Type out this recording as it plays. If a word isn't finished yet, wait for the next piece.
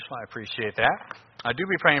Well, I appreciate that. I do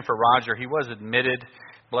be praying for Roger. He was admitted.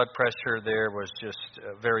 Blood pressure there was just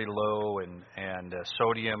very low, and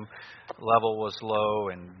sodium level was low,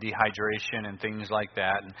 and dehydration and things like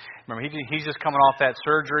that. And remember, he's just coming off that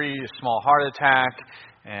surgery, a small heart attack,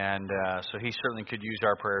 and so he certainly could use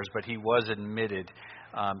our prayers. But he was admitted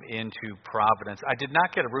into Providence. I did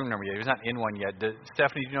not get a room number yet. He was not in one yet.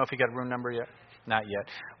 Stephanie, do you know if he got a room number yet? Not yet.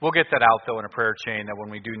 We'll get that out, though, in a prayer chain that when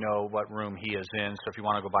we do know what room he is in. So if you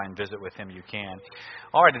want to go by and visit with him, you can.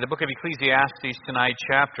 All right, in the book of Ecclesiastes tonight,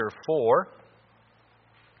 chapter 4.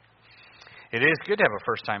 It is good to have a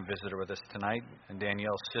first-time visitor with us tonight. And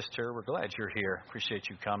Danielle's sister, we're glad you're here. Appreciate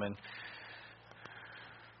you coming.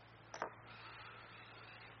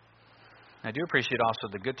 I do appreciate also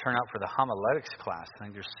the good turnout for the homiletics class. I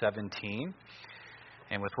think there's 17.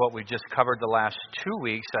 And with what we just covered the last 2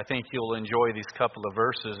 weeks, I think you'll enjoy these couple of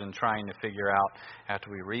verses and trying to figure out,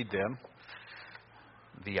 after we read them,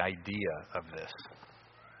 the idea of this.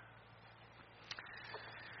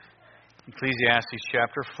 Ecclesiastes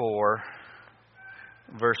chapter 4,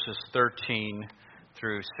 verses 13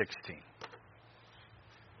 through 16.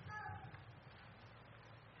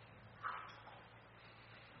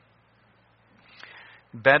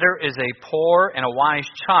 Better is a poor and a wise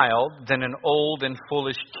child than an old and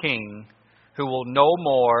foolish king who will no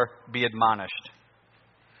more be admonished.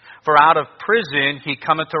 For out of prison he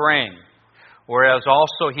cometh to reign, whereas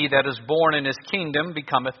also he that is born in his kingdom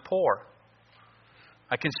becometh poor.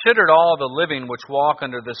 I considered all the living which walk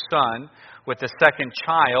under the sun with the second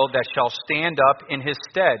child that shall stand up in his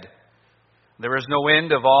stead. There is no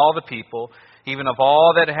end of all the people, even of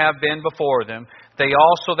all that have been before them. They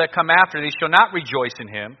also that come after these shall not rejoice in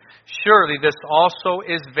him. Surely this also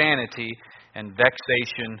is vanity and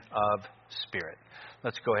vexation of spirit.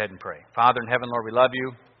 Let's go ahead and pray. Father in heaven, Lord, we love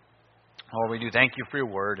you. Lord, we do thank you for your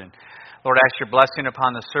word. And Lord, I ask your blessing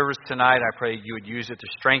upon the service tonight. I pray you would use it to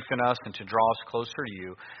strengthen us and to draw us closer to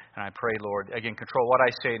you. And I pray, Lord, again, control what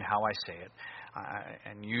I say and how I say it.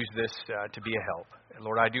 And use this to be a help.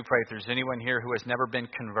 Lord, I do pray if there's anyone here who has never been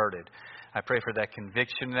converted, I pray for that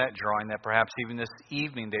conviction, that drawing, that perhaps even this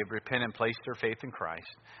evening they've repented and placed their faith in Christ.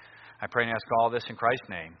 I pray and ask all this in Christ's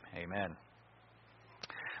name. Amen.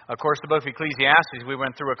 Of course, the book of Ecclesiastes we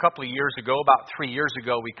went through a couple of years ago. About 3 years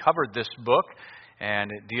ago, we covered this book.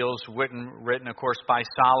 And it deals, written, of course, by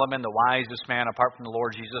Solomon, the wisest man apart from the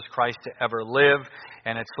Lord Jesus Christ to ever live.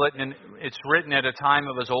 And it's written at a time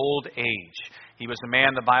of his old age. He was a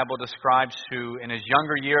man the Bible describes who, in his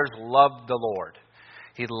younger years, loved the Lord.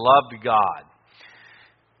 He loved God.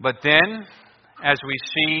 But then, as we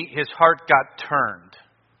see, his heart got turned.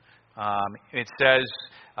 It says,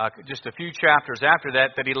 just a few chapters after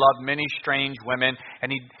that he loved many strange women,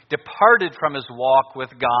 and he departed from his walk with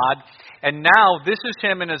God. And now this is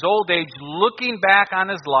him in his old age looking back on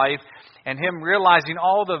his life and him realizing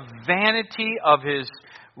all the vanity of his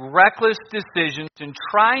reckless decisions and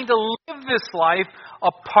trying to live this life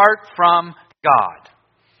apart from God.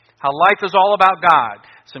 How life is all about God.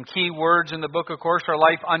 Some key words in the book, of course, are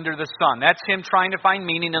life under the sun. That's him trying to find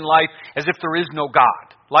meaning in life as if there is no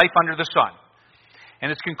God. Life under the sun.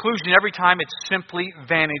 And its conclusion every time, it's simply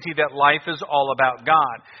vanity, that life is all about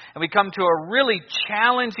God. And we come to a really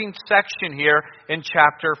challenging section here in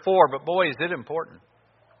chapter 4. But boy, is it important.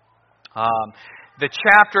 The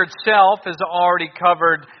chapter itself has already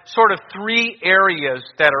covered sort of 3 areas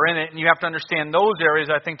that are in it. And you have to understand those areas,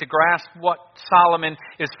 I think, to grasp what Solomon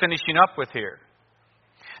is finishing up with here.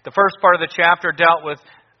 The first part of the chapter dealt with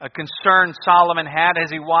a concern Solomon had as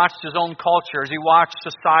he watched his own culture, as he watched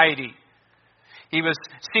society. He was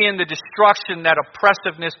seeing the destruction that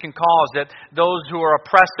oppressiveness can cause, that those who are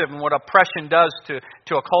oppressive and what oppression does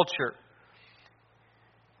to a culture.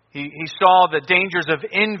 He saw the dangers of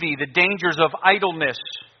envy, the dangers of idleness.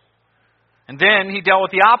 And then he dealt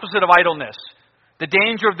with the opposite of idleness, the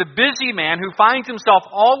danger of the busy man who finds himself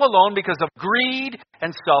all alone because of greed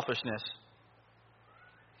and selfishness.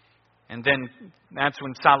 And then that's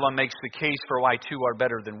when Solomon makes the case for why 2 are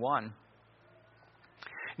better than 1.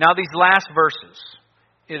 Now, these last verses,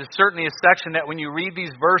 it is certainly a section that when you read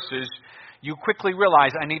these verses, you quickly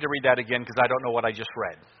realize, I need to read that again because I don't know what I just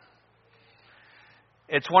read.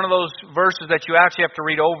 It's one of those verses that you actually have to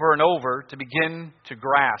read over and over to begin to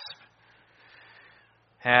grasp.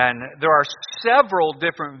 And there are several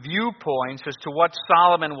different viewpoints as to what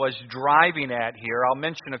Solomon was driving at here. I'll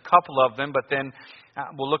mention a couple of them, but then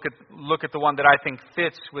we'll look at the one that I think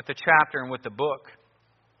fits with the chapter and with the book.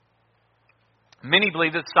 Many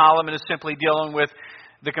believe that Solomon is simply dealing with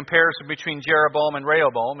the comparison between Jeroboam and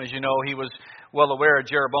Rehoboam. As you know, he was well aware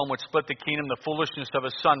Jeroboam would split the kingdom. The foolishness of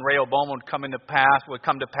his son Rehoboam would come to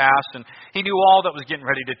pass, and he knew all that was getting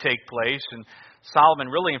ready to take place. And Solomon,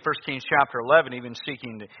 really, in 1 Kings chapter 11, even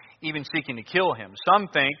seeking to kill him. Some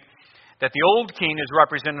think that the old king is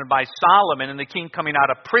represented by Solomon, and the king coming out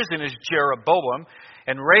of prison is Jeroboam,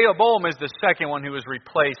 and Rehoboam is the second one who was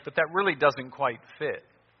replaced. But that really doesn't quite fit.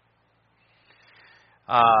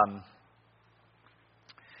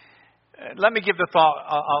 Let me give the thought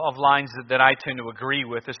of lines that I tend to agree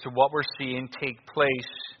with as to what we're seeing take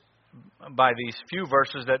place by these few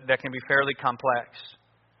verses that can be fairly complex.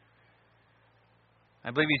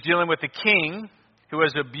 I believe he's dealing with a king who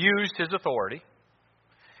has abused his authority,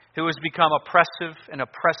 who has become an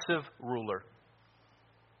oppressive ruler,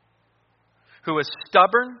 who is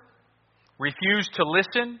stubborn, refused to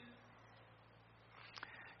listen,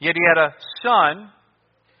 yet he had a son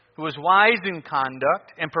who was wise in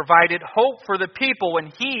conduct and provided hope for the people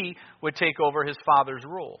when he would take over his father's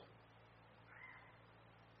rule.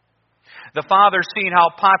 The father, seeing how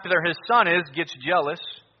popular his son is, gets jealous,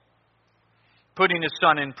 putting his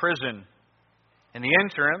son in prison. In the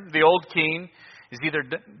interim, the old king is either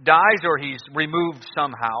dies or he's removed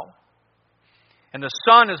somehow. And the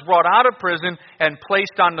son is brought out of prison and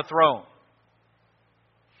placed on the throne.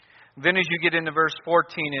 Then as you get into verse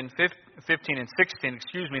 15 and 16,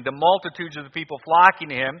 the multitudes of the people flocking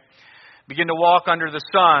to him begin to walk under the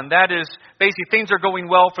sun. That is, basically, things are going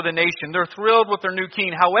well for the nation. They're thrilled with their new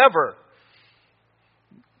king. However,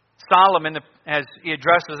 Solomon, as he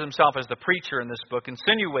addresses himself as the preacher in this book,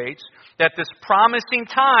 insinuates that this promising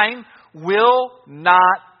time will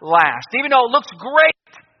not last. Even though it looks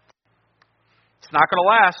great, it's not going to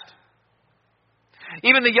last.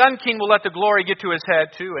 Even the young king will let the glory get to his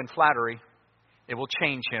head too, and flattery. It will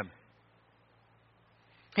change him.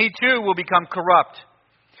 He too will become corrupt.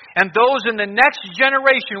 And those in the next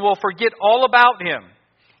generation will forget all about him.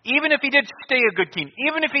 Even if he did stay a good king,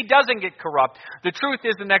 even if he doesn't get corrupt, the truth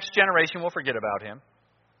is the next generation will forget about him.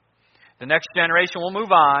 The next generation will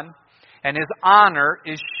move on, and his honor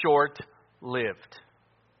is short-lived.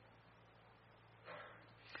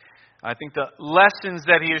 I think the lessons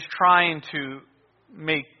that he is trying to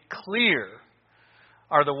make clear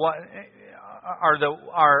I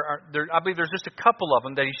believe there's just a couple of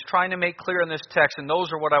them that he's trying to make clear in this text, and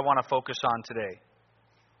those are what I want to focus on today.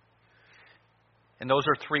 And those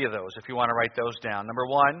are three of those, if you want to write those down. Number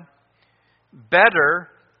one, better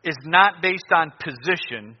is not based on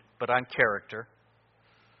position, but on character.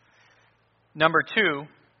 Number two,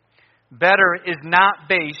 better is not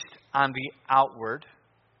based on the outward.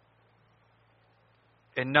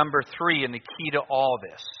 And number three, and the key to all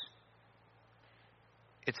this,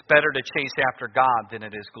 it's better to chase after God than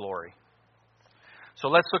it is glory. So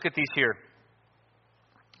let's look at these here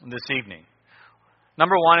this evening.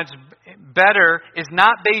 Number one, it's better is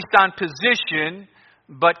not based on position,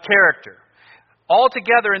 but character.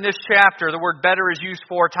 Altogether in this chapter, the word better is used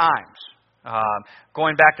 4 times.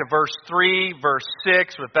 Going back to verse 3, verse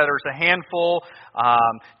 6, with better is a handful.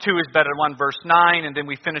 2 is better than 1, verse 9. And then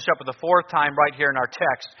we finish up with the 4th time right here in our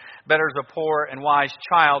text. Better is a poor and wise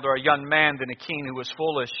child or a young man than a king who is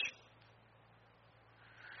foolish.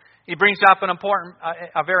 He brings up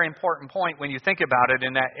a very important point when you think about it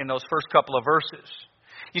in those first couple of verses.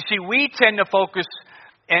 You see, we tend to focus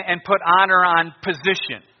and put honor on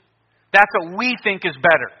position. That's what we think is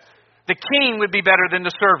better. The king would be better than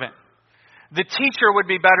the servant. The teacher would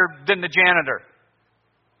be better than the janitor.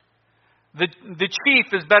 The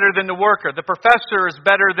chief is better than the worker. The professor is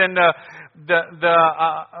better than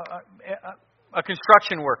a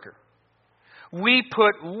construction worker. We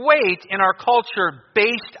put weight in our culture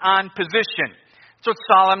based on position. That's what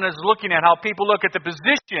Solomon is looking at, how people look at the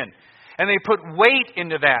position, and they put weight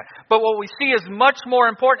into that. But what we see is much more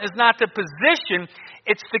important is not the position,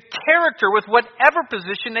 it's the character with whatever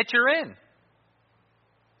position that you're in.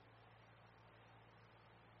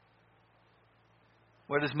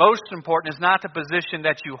 What is most important is not the position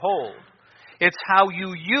that you hold. It's how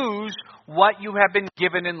you use what you have been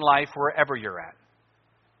given in life wherever you're at.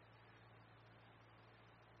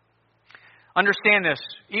 Understand this.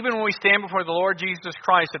 Even when we stand before the Lord Jesus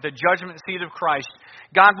Christ at the judgment seat of Christ,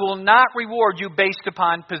 God will not reward you based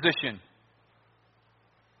upon position.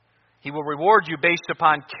 He will reward you based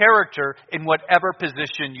upon character in whatever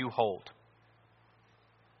position you hold.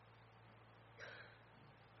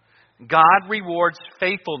 God rewards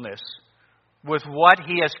faithfulness with what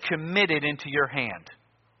He has committed into your hand.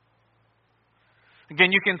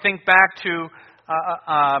 Again, you can think back to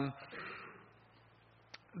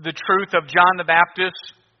the truth of John the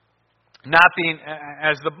Baptist not being,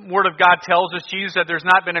 as the Word of God tells us, Jesus said, there's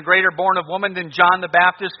not been a greater born of woman than John the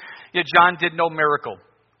Baptist. Yet John did no miracle.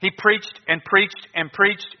 He preached and preached and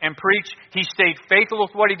preached and preached. He stayed faithful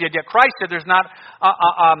with what he did. Yet Christ said there's not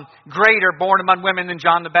a greater born among women than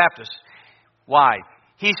John the Baptist. Why?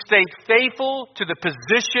 He stayed faithful to the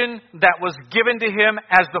position that was given to him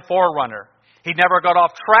as the forerunner. He never got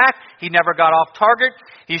off track. He never got off target.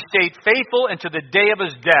 He stayed faithful into the day of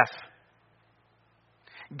his death.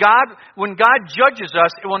 When God judges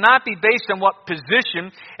us, it will not be based on what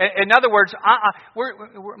position. In other words,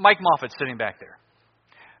 Mike Moffat's sitting back there.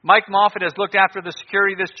 Mike Moffat has looked after the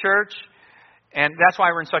security of this church, and that's why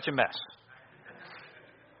we're in such a mess.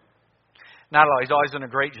 Not at all. He's always done a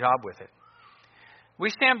great job with it. We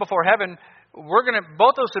stand before heaven.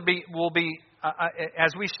 Both of us will be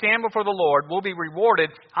as we stand before the Lord, we'll be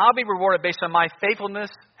rewarded. I'll be rewarded based on my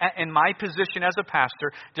faithfulness and my position as a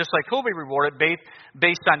pastor, just like he'll be rewarded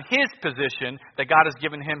based on his position that God has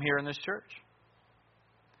given him here in this church.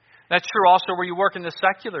 That's true also where you work in the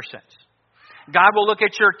secular sense. God will look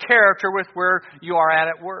at your character with where you are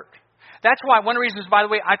at work. That's why one of the reasons, by the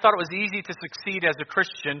way, I thought it was easy to succeed as a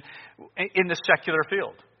Christian in the secular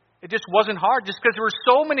field. It just wasn't hard, just because there were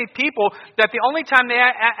so many people that the only time they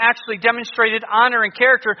actually demonstrated honor and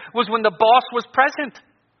character was when the boss was present.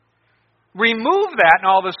 Remove that, and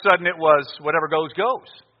all of a sudden it was whatever goes, goes.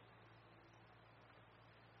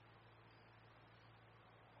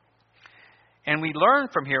 And we learn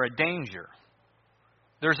from here a danger.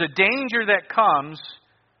 There's a danger that comes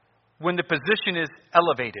when the position is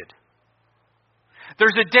elevated.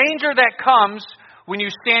 There's a danger that comes when you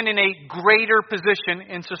stand in a greater position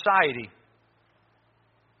in society.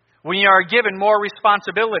 When you are given more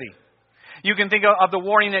responsibility. You can think of the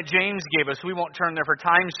warning that James gave us. We won't turn there for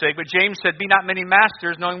time's sake, but James said, "Be not many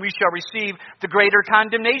masters, knowing we shall receive the greater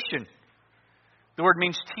condemnation." The word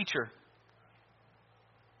means teacher.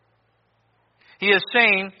 He is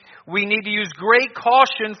saying we need to use great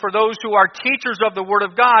caution for those who are teachers of the Word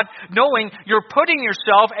of God, knowing you're putting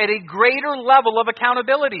yourself at a greater level of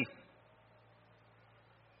accountability.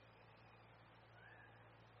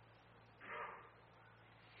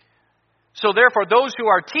 So therefore, those who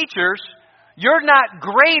are teachers, you're not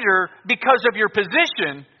greater because of your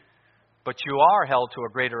position, but you are held to a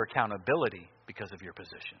greater accountability because of your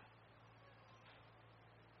position.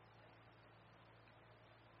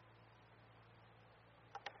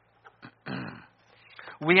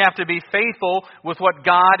 We have to be faithful with what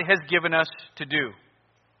God has given us to do.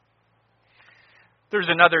 There's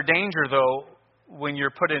another danger, though, when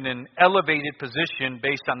you're put in an elevated position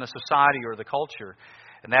based on the society or the culture.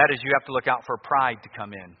 And that is you have to look out for pride to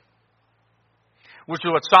come in. Which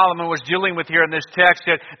is what Solomon was dealing with here in this text.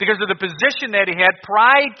 That because of the position that he had,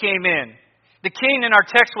 pride came in. The king in our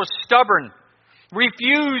text was stubborn,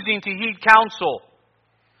 refusing to heed counsel.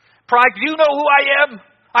 Pride, do you know who I am?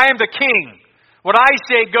 I am the king. What I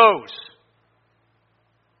say goes.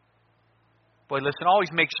 Boy, listen, always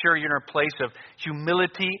make sure you're in a place of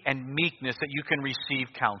humility and meekness that you can receive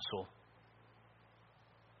counsel.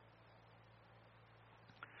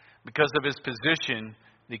 Because of his position,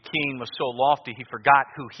 the king was so lofty, he forgot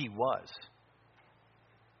who he was.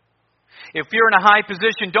 If you're in a high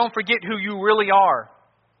position, don't forget who you really are.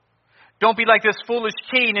 Don't be like this foolish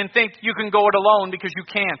king and think you can go it alone, because you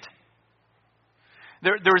can't.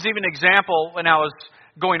 There was even an example when I was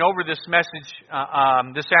going over this message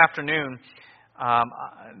this afternoon.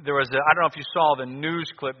 There was I don't know if you saw the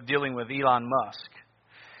news clip dealing with Elon Musk.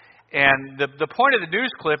 And the point of the news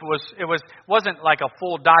clip wasn't like a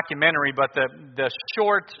full documentary, but the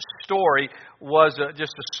short story was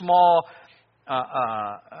just a small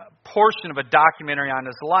portion of a documentary on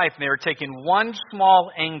his life. And they were taking one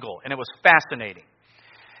small angle, and it was fascinating.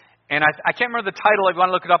 And I can't remember the title. If you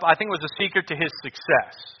want to look it up, I think it was The Secret to His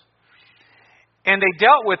Success. And they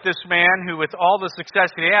dealt with this man who, with all the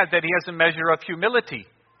success he had, that he has a measure of humility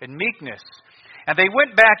and meekness. And they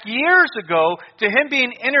went back years ago to him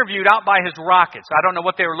being interviewed out by his rockets. I don't know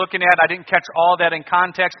what they were looking at. I didn't catch all that in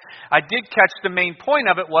context. I did catch the main point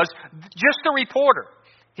of it was just a reporter.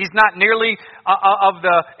 He's not nearly of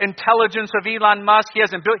the intelligence of Elon Musk.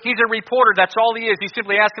 He's a reporter. That's all he is. He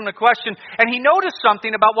simply asked him a question, and he noticed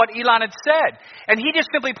something about what Elon had said. And he just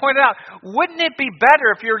simply pointed out, wouldn't it be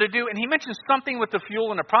better if you were to do, and he mentioned something with the fuel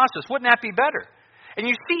in the process. Wouldn't that be better? And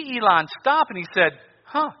you see Elon stop, and he said,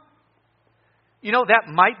 you know, that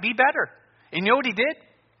might be better. And you know what he did?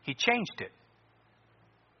 He changed it.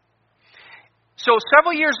 So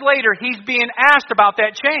several years later, he's being asked about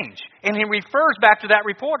that change. And he refers back to that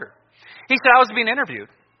reporter. He said, I was being interviewed.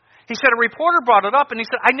 He said, a reporter brought it up, and he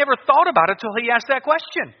said, I never thought about it until he asked that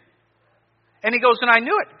question. And he goes, and I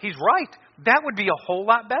knew it. He's right. That would be a whole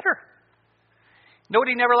lot better. Know what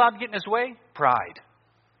he never allowed to get in his way? Pride.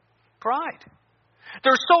 Pride.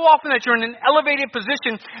 There's so often that you're in an elevated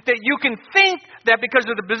position that you can think that because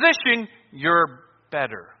of the position, you're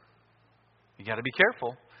better. You got to be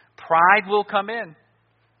careful. Pride will come in.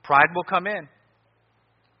 Pride will come in.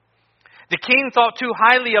 The king thought too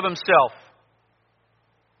highly of himself.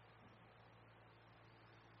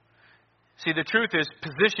 See, the truth is,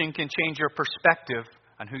 position can change your perspective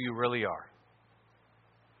on who you really are.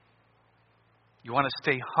 You want to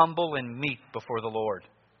stay humble and meek before the Lord.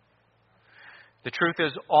 The truth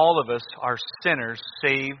is, all of us are sinners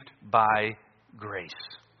saved by grace.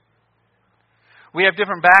 We have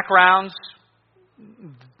different backgrounds,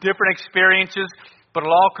 different experiences, but it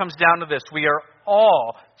all comes down to this. We are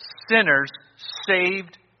all sinners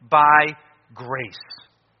saved by grace.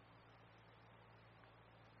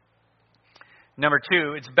 Number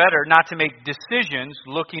 2, it's better not to make decisions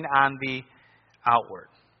looking on the outward.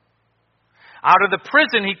 Out of the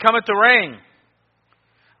prison he cometh to reign,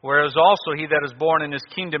 whereas also he that is born in his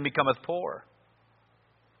kingdom becometh poor.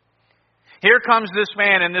 Here comes this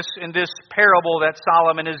man in this parable that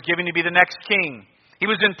Solomon is giving to be the next king. He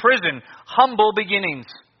was in prison, humble beginnings.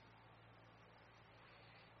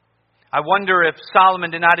 I wonder if Solomon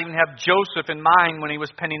did not even have Joseph in mind when he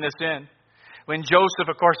was penning this in. When Joseph,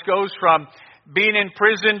 of course, goes from being in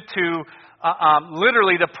prison to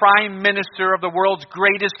literally the prime minister of the world's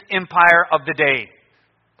greatest empire of the day.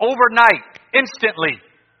 Overnight, instantly.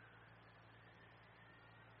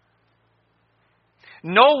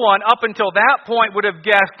 No one up until that point would have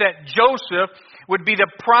guessed that Joseph would be the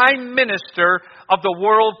prime minister of the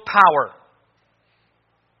world power.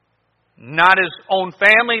 Not his own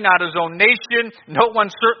family, not his own nation, no one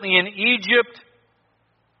certainly in Egypt.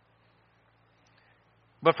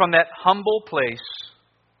 But from that humble place,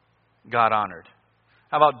 God honored.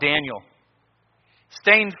 How about Daniel?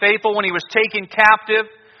 Staying faithful when he was taken captive,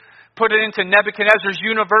 put it into Nebuchadnezzar's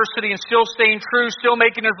university and still staying true, still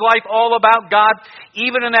making his life all about God,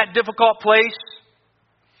 even in that difficult place.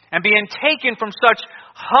 And being taken from such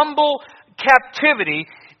humble captivity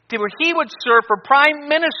to where he would serve for prime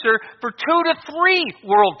minister for 2 to 3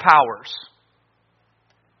 world powers.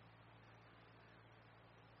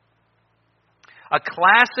 A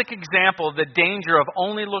classic example of the danger of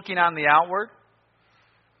only looking on the outward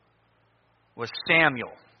was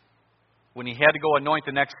Samuel, when he had to go anoint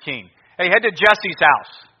the next king. Hey, head to Jesse's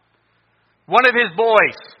house, one of his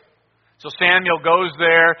boys. So Samuel goes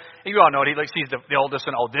there. You all know it. He sees the oldest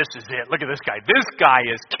and, oh, this is it. Look at this guy. This guy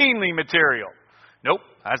is kingly material. Nope,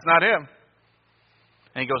 that's not him.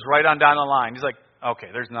 And he goes right on down the line. He's like,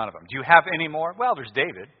 okay, there's none of them. Do you have any more? Well, there's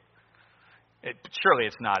David. Surely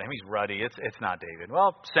it's not him. He's ruddy. It's not David.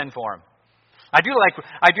 Well, send for him. My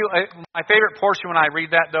favorite portion when I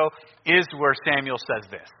read that, though, is where Samuel says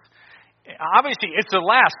this. Obviously, it's the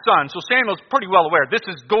last son, so Samuel's pretty well aware this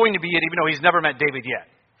is going to be it, even though he's never met David yet.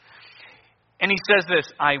 And he says this,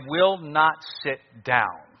 I will not sit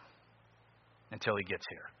down until he gets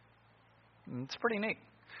here. It's pretty neat.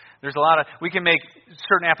 There's we can make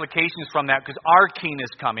certain applications from that because our king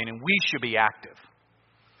is coming and we should be active.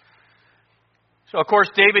 So, of course,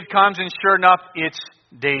 David comes, and sure enough, it's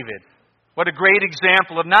David. What a great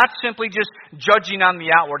example of not simply just judging on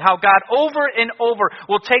the outward, how God over and over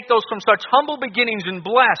will take those from such humble beginnings and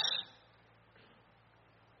bless.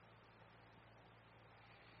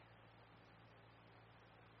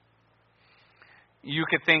 You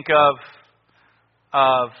could think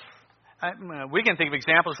we can think of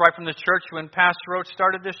examples right from the church when Pastor Roach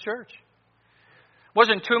started this church.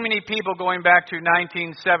 Wasn't too many people going back to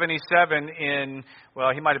 1977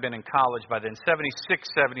 he might have been in college by then, 76,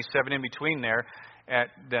 77, in between there at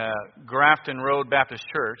the Grafton Road Baptist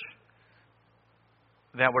Church,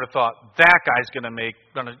 that would have thought, that guy's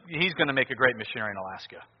he's going to make a great missionary in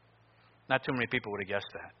Alaska. Not too many people would have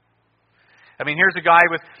guessed that. I mean, here's a guy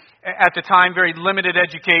with, at the time, very limited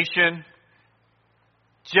education,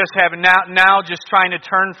 just having now just trying to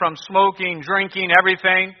turn from smoking, drinking,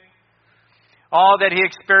 everything. All that he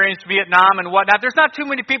experienced, Vietnam and whatnot. There's not too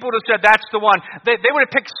many people who have said that's the one. They would have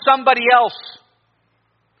picked somebody else.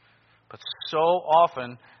 But so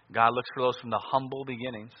often, God looks for those from the humble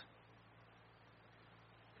beginnings.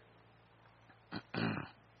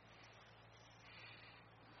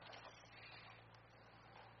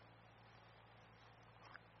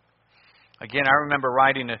 Again, I remember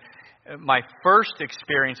writing my first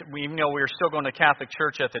experience, even though we were still going to Catholic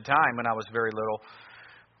church at the time when I was very little,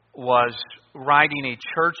 was riding a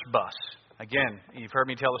church bus. Again, you've heard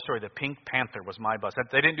me tell the story. The Pink Panther was my bus.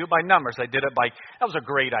 They didn't do it by numbers. They did it by, that was a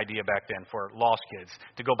great idea back then for lost kids,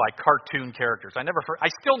 to go by cartoon characters. I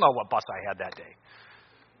still know what bus I had that day.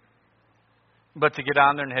 But to get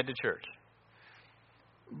on there and head to church.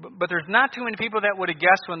 But there's not too many people that would have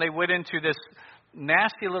guessed when they went into this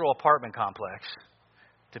nasty little apartment complex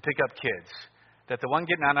to pick up kids that the one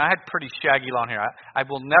getting on, I had pretty shaggy long hair. I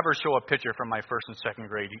will never show a picture from my first and second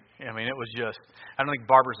grade. I mean, it was just, I don't think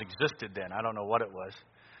barbers existed then. I don't know what it was.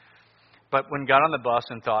 But when got on the bus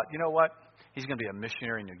and thought, you know what? He's going to be a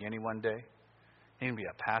missionary in New Guinea one day. He's going to be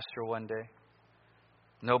a pastor one day.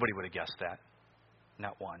 Nobody would have guessed that.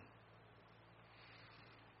 Not one.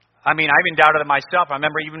 I mean, I even doubted it myself. I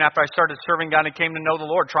remember even after I started serving God and came to know the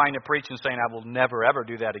Lord, trying to preach and saying, I will never, ever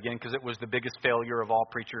do that again, because it was the biggest failure of all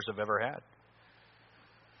preachers I've ever had.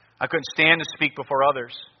 I couldn't stand to speak before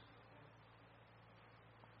others.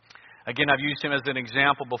 Again, I've used him as an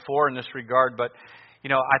example before in this regard, but,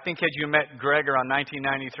 I think had you met Greg around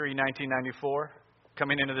 1993, 1994,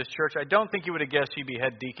 coming into this church, I don't think you would have guessed he'd be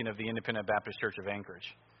head deacon of the Independent Baptist Church of Anchorage.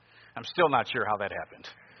 I'm still not sure how that happened.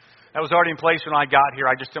 That was already in place when I got here.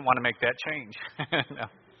 I just didn't want to make that change. No.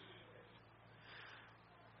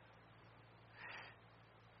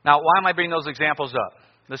 Now, why am I bringing those examples up?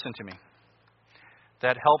 Listen to me.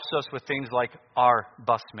 That helps us with things like our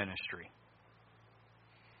bus ministry.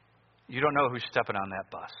 You don't know who's stepping on that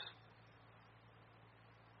bus.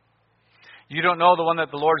 You don't know the one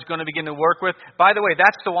that the Lord's going to begin to work with. By the way,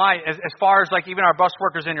 that's the why, as far as like even our bus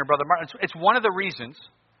workers in here, Brother Martin, it's one of the reasons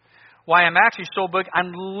why I'm actually so big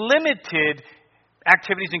on limited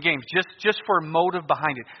activities and games, just for a motive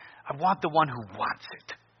behind it. I want the one who wants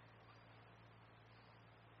it.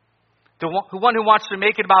 The one who wants to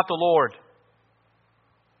make it about the Lord.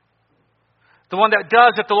 The one that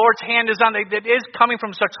does, that the Lord's hand is on, that is coming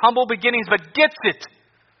from such humble beginnings, but gets it.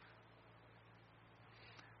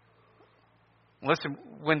 Listen,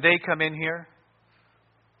 when they come in here,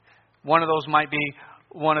 one of those might be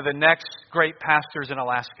one of the next great pastors in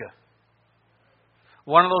Alaska.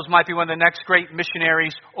 One of those might be one of the next great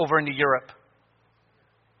missionaries over into Europe.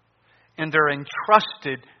 And they're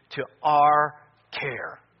entrusted to our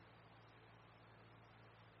care.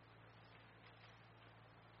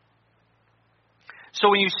 So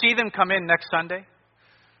when you see them come in next Sunday,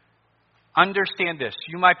 understand this.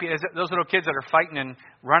 You might be, as those little kids that are fighting and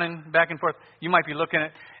running back and forth, you might be looking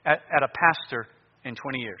at a pastor in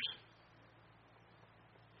 20 years.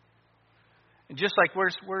 And just like,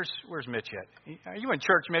 where's Mitch at? Are you in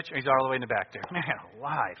church, Mitch? He's all the way in the back there. Man,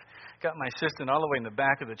 alive. Got my assistant all the way in the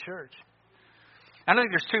back of the church. I don't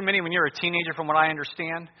think there's too many when you're a teenager, from what I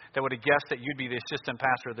understand, that would have guessed that you'd be the assistant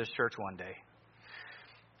pastor of this church one day.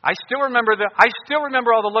 I still remember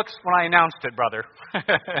all the looks when I announced it, brother.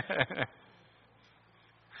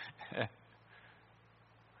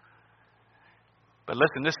 But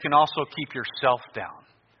listen, this can also keep yourself down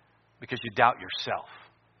because you doubt yourself.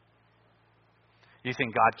 You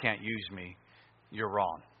think God can't use me. You're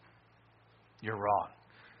wrong. You're wrong.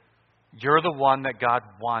 You're the one that God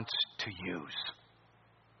wants to use.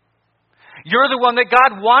 You're the one that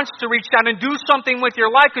God wants to reach down and do something with your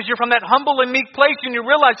life because you're from that humble and meek place and you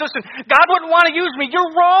realize, listen, God wouldn't want to use me.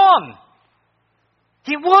 You're wrong.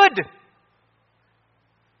 He would.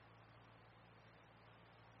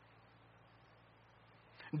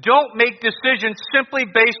 Don't make decisions simply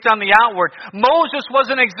based on the outward. Moses was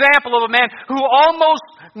an example of a man who almost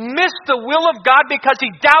missed the will of God because he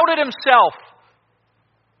doubted himself.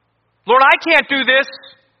 Lord, I can't do this.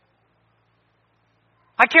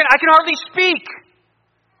 I can hardly speak.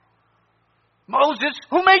 Moses,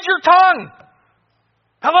 who made your tongue?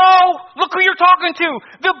 Hello? Look who you're talking to.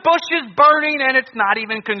 The bush is burning and it's not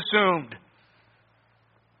even consumed.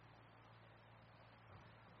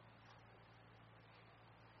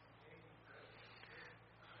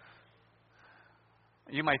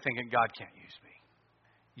 You might think God can't use me.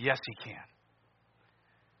 Yes, He can.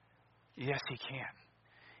 Yes, He can.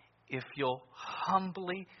 If you'll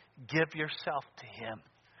humbly give yourself to Him.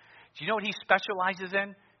 Do you know what He specializes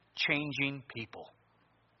in? Changing people.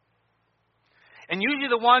 And usually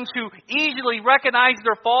the ones who easily recognize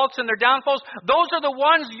their faults and their downfalls, those are the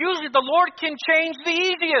ones usually the Lord can change the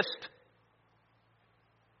easiest.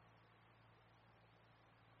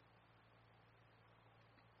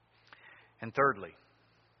 And thirdly,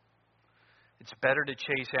 it's better to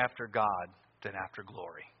chase after God than after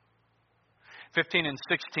glory. 15 and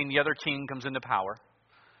 16, the other king comes into power.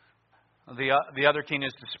 The other king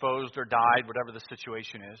is disposed or died, whatever the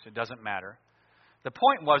situation is. It doesn't matter. The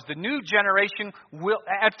point was the new generation will,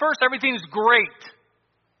 at first everything's great.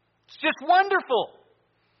 It's just wonderful.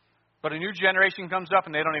 But a new generation comes up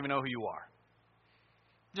and they don't even know who you are.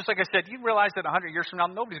 Just like I said, you realize that 100 years from now,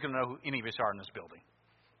 nobody's going to know who any of us are in this building.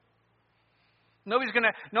 Nobody's going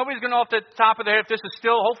to know off the top of their head if this is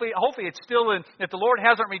still, hopefully it's still if the Lord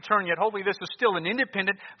hasn't returned yet, hopefully this is still an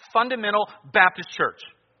independent, fundamental Baptist church.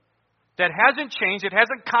 that hasn't changed, it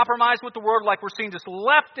hasn't compromised with the world like we're seeing just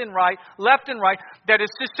left and right, that is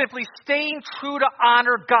just simply staying true to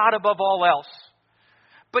honor God above all else.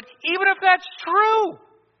 But even if that's true,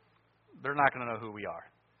 they're not going to know who we are.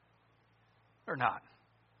 They're not.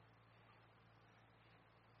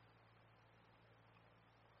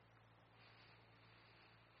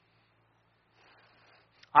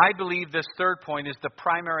 I believe this third point is the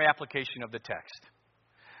primary application of the text.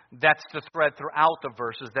 That's the thread throughout the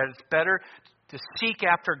verses, that it's better to seek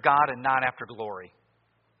after God and not after glory.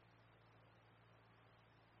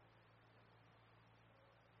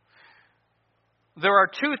 There are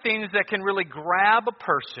two things that can really grab a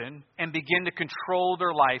person and begin to control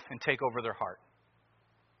their life and take over their heart.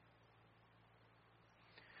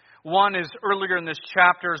 One is earlier in this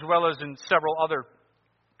chapter, as well as in several other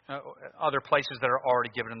places that are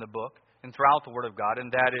already given in the book and throughout the Word of God,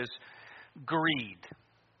 and that is greed.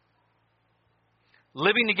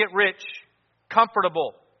 Living to get rich,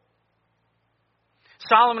 comfortable.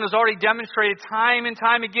 Solomon has already demonstrated time and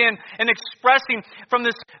time again in expressing from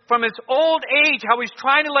his old age how he's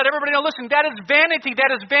trying to let everybody know, listen, that is vanity, that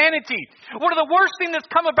is vanity. One of the worst things that's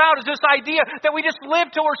come about is this idea that we just live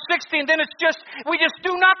till we're 60 and then we just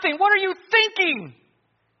do nothing. What are you thinking?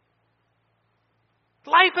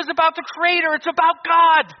 Life is about the Creator. It's about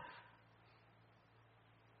God.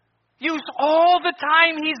 Use all the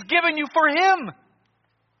time He's given you for Him.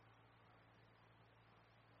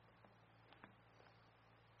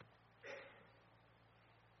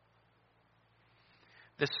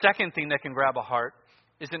 The second thing that can grab a heart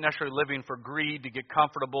isn't necessarily living for greed to get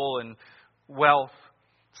comfortable and wealth.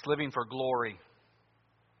 It's living for glory.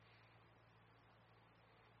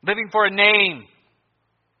 Living for a name.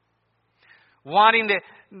 Wanting the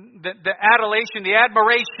adulation, the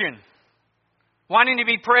admiration. Wanting to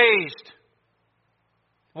be praised.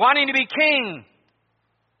 Wanting to be king.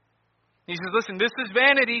 He says, listen, this is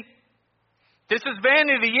vanity. This is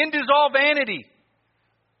vanity. The end is all vanity.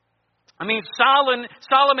 I mean,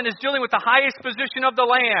 Solomon is dealing with the highest position of the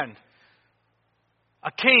land.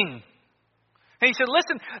 A king. And he said,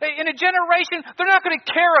 listen, in a generation, they're not going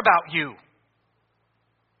to care about you.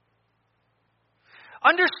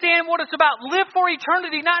 Understand what it's about. Live for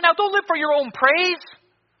eternity. Now, don't live for your own praise.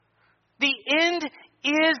 The end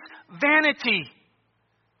is vanity.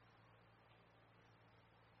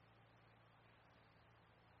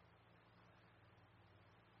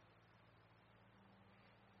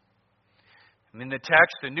 In the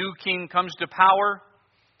text, the new king comes to power.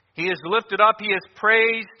 He is lifted up. He is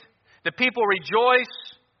praised. The people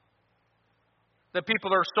rejoice. The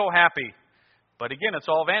people are so happy. But again, it's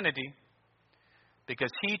all vanity.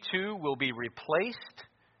 Because he too will be replaced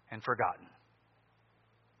and forgotten.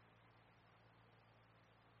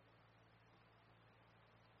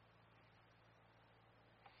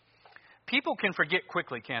 People can forget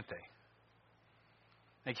quickly, can't they?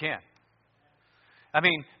 They can. I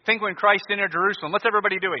mean, think when Christ entered Jerusalem. What's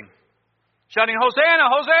everybody doing? Shouting, Hosanna,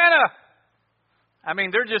 Hosanna! I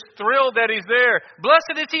mean, they're just thrilled that He's there.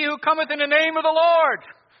 Blessed is He who cometh in the name of the Lord.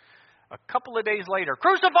 A couple of days later,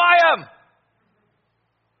 crucify Him!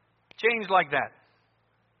 Change like that.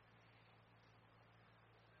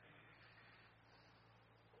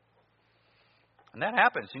 And that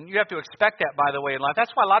happens. And you have to expect that, by the way, in life.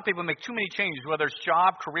 That's why a lot of people make too many changes, whether it's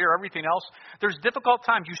job, career, everything else. There's difficult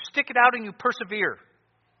times. You stick it out and you persevere.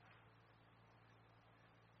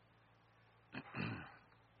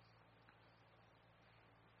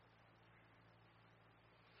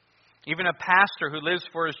 Even a pastor who lives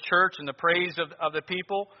for his church and the praise of the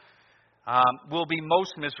people will be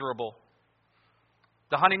most miserable.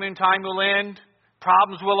 The honeymoon time will end.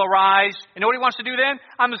 Problems will arise. You know what he wants to do then?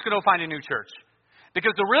 I'm just going to go find a new church.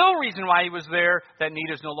 Because the real reason why he was there, that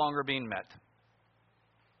need is no longer being met.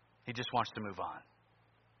 He just wants to move on.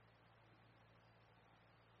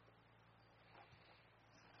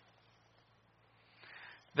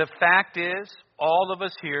 The fact is, all of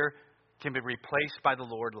us here can be replaced by the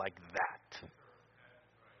Lord like that.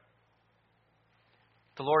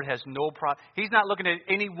 The Lord has no problem. He's not looking at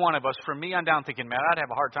any one of us, from me on down, thinking, man, I'd have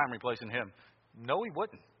a hard time replacing him. No, He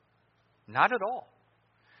wouldn't. Not at all.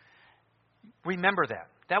 Remember that.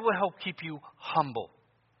 That will help keep you humble.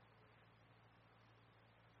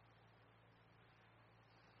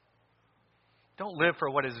 Don't live for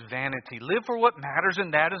what is vanity. Live for what matters,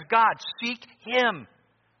 and that is God. Seek Him.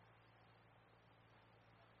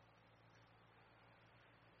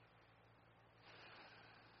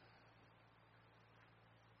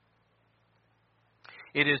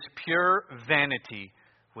 It is pure vanity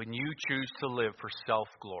when you choose to live for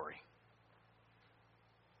self-glory.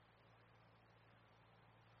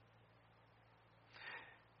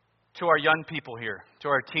 to our young people here, to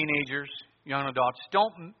our teenagers, young adults,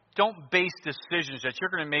 don't base decisions that you're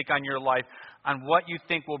going to make on your life on what you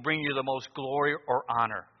think will bring you the most glory or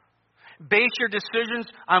honor. Base your decisions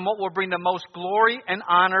on what will bring the most glory and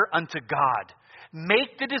honor unto God.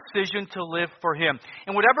 Make the decision to live for Him.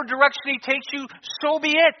 And whatever direction He takes you, so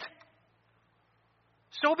be it.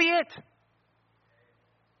 So be it.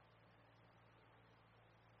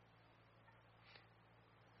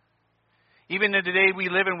 Even in the day we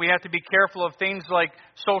live in, we have to be careful of things like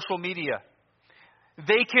social media.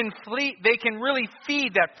 They can really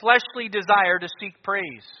feed that fleshly desire to seek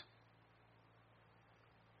praise.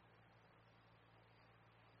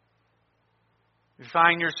 You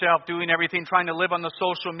find yourself doing everything, trying to live on the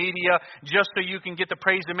social media just so you can get the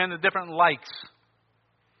praise of men, the different likes.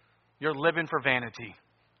 You're living for vanity,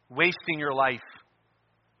 wasting your life.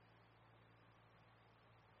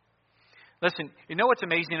 Listen, you know what's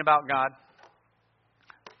amazing about God?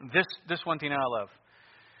 This one thing I love.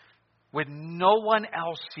 When no one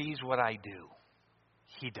else sees what I do,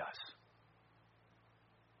 He does.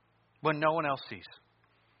 When no one else sees,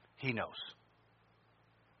 He knows.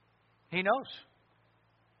 He knows.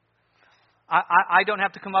 I don't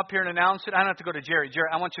have to come up here and announce it. I don't have to go to Jerry. Jerry,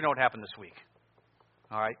 I want you to know what happened this week.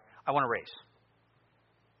 All right? I want a raise.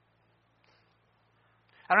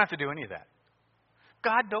 I don't have to do any of that.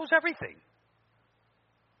 God knows everything.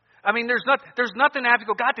 I mean, there's nothing I have to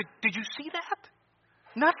go, God, did you see that?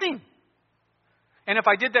 Nothing. And if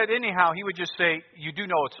I did that anyhow, He would just say, you do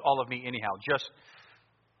know it's all of me anyhow. Just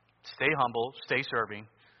stay humble, stay serving.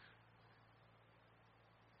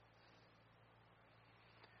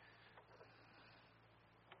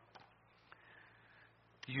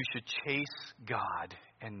 You should chase God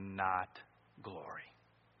and not glory.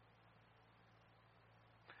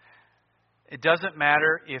 It doesn't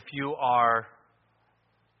matter if you are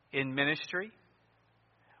in ministry,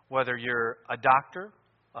 whether you're a doctor,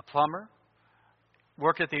 a plumber,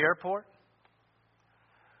 work at the airport,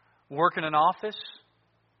 work in an office,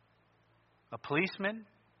 a policeman,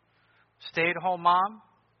 stay-at-home mom.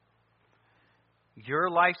 Your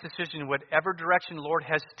life's decision, whatever direction the Lord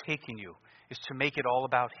has taken you, is to make it all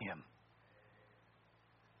about Him.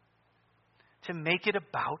 To make it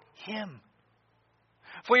about Him.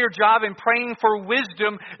 For your job and praying for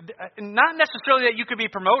wisdom, not necessarily that you could be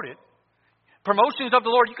promoted. Promotions of the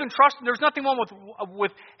Lord, you can trust. There's nothing wrong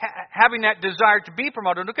with having that desire to be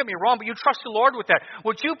promoted. Don't get me wrong, but you trust the Lord with that.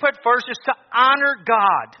 What you put first is to honor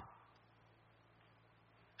God.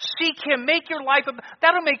 Seek Him. Make your life.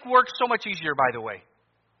 That'll make work so much easier, by the way.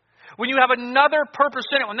 When you have another purpose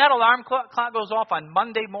in it, when that alarm clock goes off on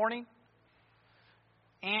Monday morning,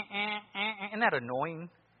 isn't that annoying?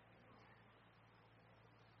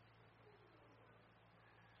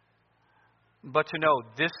 But to know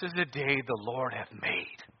this is a day the Lord hath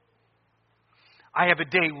made. I have a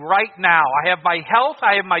day right now. I have my health.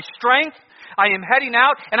 I have my strength. I am heading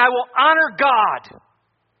out, and I will honor God.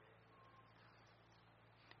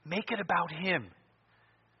 Make it about Him.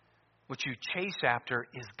 What you chase after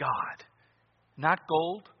is God. Not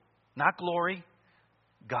gold, not glory,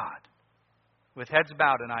 God. With heads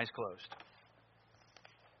bowed and eyes closed.